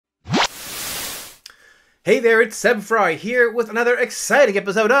Hey there, it's Seb Frey here with another exciting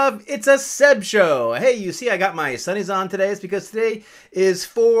episode of It's a Seb Show. Hey, you see I got my sunnies on today. It's because today is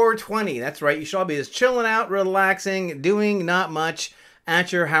 420. That's right, you should all be just chilling out, relaxing, doing not much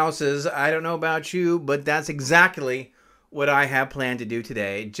at your houses. I don't know about you, but that's exactly what I have planned to do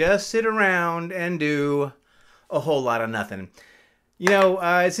today. Just sit around and do a whole lot of nothing.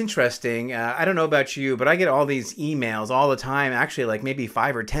 It's interesting. I don't know about you, but I get all these emails all the time, actually, like maybe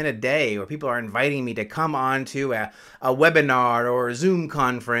 5 or 10 a day, where people are inviting me to come on to a webinar or a Zoom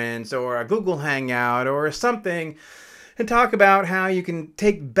conference or a Google Hangout or something and talk about how you can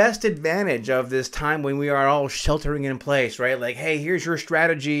take best advantage of this time when we are all sheltering in place, right? Like, hey, here's your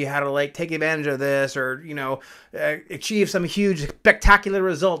strategy, how to take advantage of this or, achieve some huge spectacular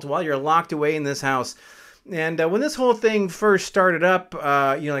result while you're locked away in this house. And when this whole thing first started up,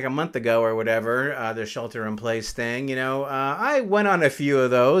 like a month ago or whatever, the shelter-in-place thing, I went on a few of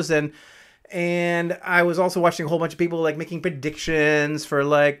those, and I was also watching a whole bunch of people making predictions for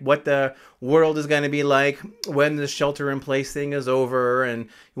what the world is going to be like when the shelter-in-place thing is over, and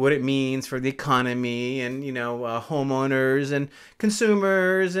what it means for the economy, and homeowners and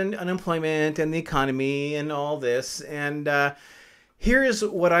consumers and unemployment and the economy and all this, and here's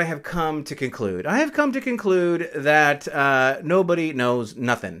what I have come to conclude. I have come to conclude that nobody knows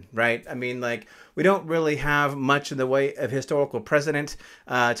nothing, right? I mean, we don't really have much in the way of historical precedent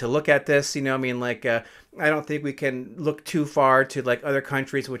to look at this. I don't think we can look too far to other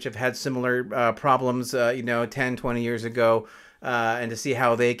countries which have had similar problems, 10, 20 years ago, and to see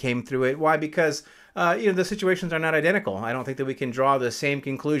how they came through it. Why? Because, the situations are not identical. I don't think that we can draw the same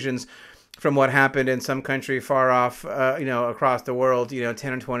conclusions from what happened in some country far off, across the world,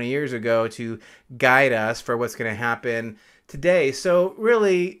 10 or 20 years ago to guide us for what's going to happen today. So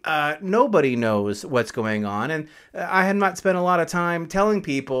really, nobody knows what's going on. And I have not spent a lot of time telling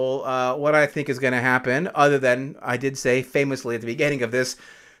people what I think is going to happen, other than I did say famously at the beginning of this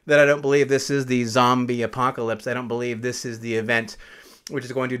that I don't believe this is the zombie apocalypse. I don't believe this is the event which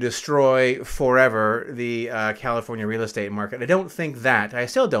is going to destroy forever the California real estate market. I don't think that. I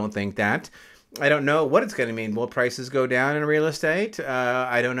still don't think that. I don't know what it's going to mean. Will prices go down in real estate?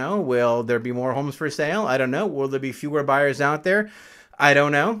 I don't know. Will there be more homes for sale? I don't know. Will there be fewer buyers out there? I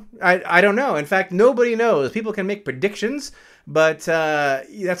don't know. I don't know. In fact, nobody knows. People can make predictions, but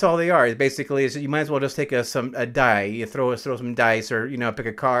that's all they are. Basically, is you might as well just take a die. You throw some dice, or pick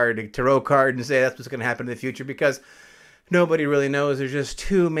a card, a tarot card, and say that's what's going to happen in the future, because nobody really knows. There's just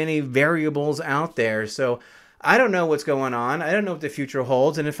too many variables out there. So I don't know what's going on. I don't know what the future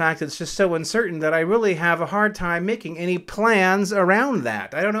holds. And in fact, it's just so uncertain that I really have a hard time making any plans around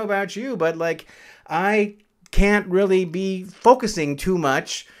that. I don't know about you, but I can't really be focusing too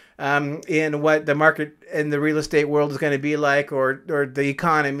much in what the market and the real estate world is going to be like, or the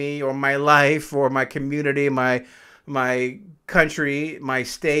economy, or my life, or my community, my country, my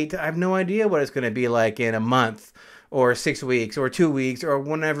state. I have no idea what it's going to be like in a month, or 6 weeks, or 2 weeks, or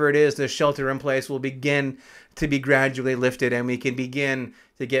whenever it is the shelter in place will begin to be gradually lifted and we can begin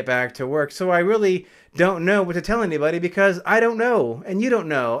to get back to work. So I really don't know what to tell anybody, because I don't know, and you don't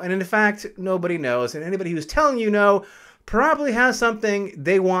know, and in fact, nobody knows. And anybody who's telling you no probably has something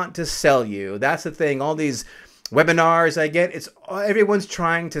they want to sell you. That's the thing. All these webinars I get, everyone's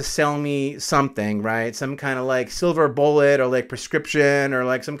trying to sell me something, right? Some kind of silver bullet, or prescription,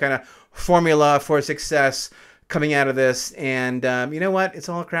 or some kind of formula for success coming out of this. And you know what? It's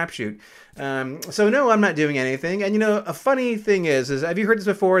all a crapshoot. So no, I'm not doing anything. And a funny thing is have you heard this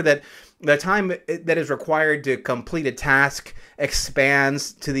before, that the time that is required to complete a task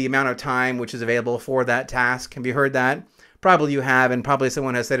expands to the amount of time which is available for that task? Have you heard that? Probably you have, and probably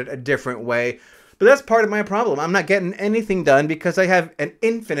someone has said it a different way. But that's part of my problem. I'm not getting anything done because I have an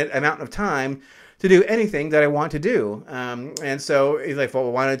infinite amount of time to do anything that I want to do. And so if I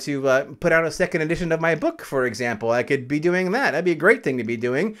wanted to put out a second edition of my book, for example, I could be doing that. That'd be a great thing to be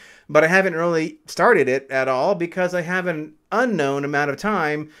doing. But I haven't really started it at all because I have an unknown amount of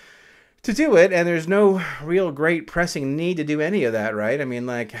time to do it. And there's no real great pressing need to do any of that, right? I mean,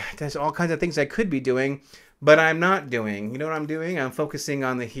 there's all kinds of things I could be doing, but I'm not doing. You know what I'm doing? I'm focusing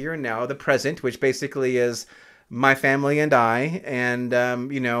on the here and now, the present, which basically is my family and I, and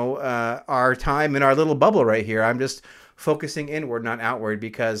our time in our little bubble right here. I'm just focusing inward, not outward,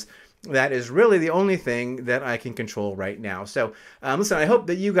 because that is really the only thing that I can control right now. So listen, I hope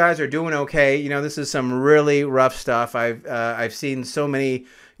that you guys are doing okay. This is some really rough stuff. I've seen so many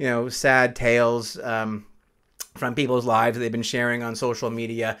sad tales from people's lives that they've been sharing on social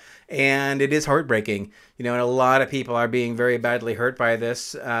media, and it is heartbreaking. And a lot of people are being very badly hurt by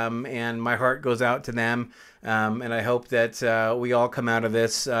this, and my heart goes out to them. And I hope that we all come out of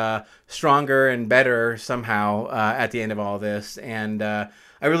this stronger and better somehow at the end of all this. And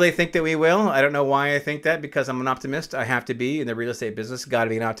I really think that we will. I don't know why I think that, because I'm an optimist. I have to be in the real estate business. Got to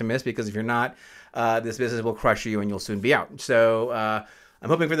be an optimist, because if you're not, this business will crush you and you'll soon be out. So I'm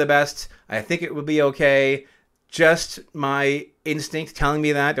hoping for the best. I think it will be okay. Just my instinct telling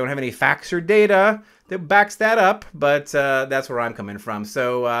me that. Don't have any facts or data that backs that up, but that's where I'm coming from.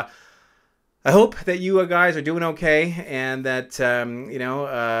 So I hope that you guys are doing okay, and that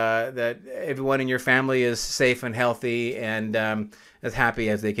that everyone in your family is safe and healthy and as happy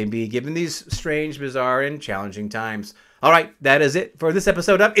as they can be given these strange, bizarre, and challenging times. All right, that is it for this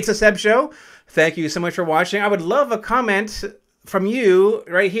episode of It's a Seb Show. Thank you so much for watching. I would love a comment from you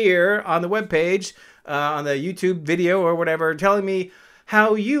right here on the webpage, on the YouTube video or whatever, telling me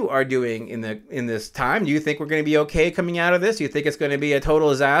how you are doing in this time. Do you think we're going to be okay coming out of this? Do you think it's going to be a total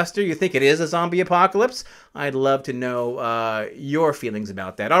disaster? You think it is a zombie apocalypse? I'd love to know your feelings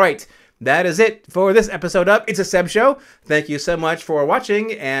about that. All right, that is it for this episode of It's a Seb Show. Thank you so much for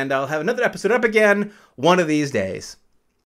watching, and I'll have another episode up again one of these days.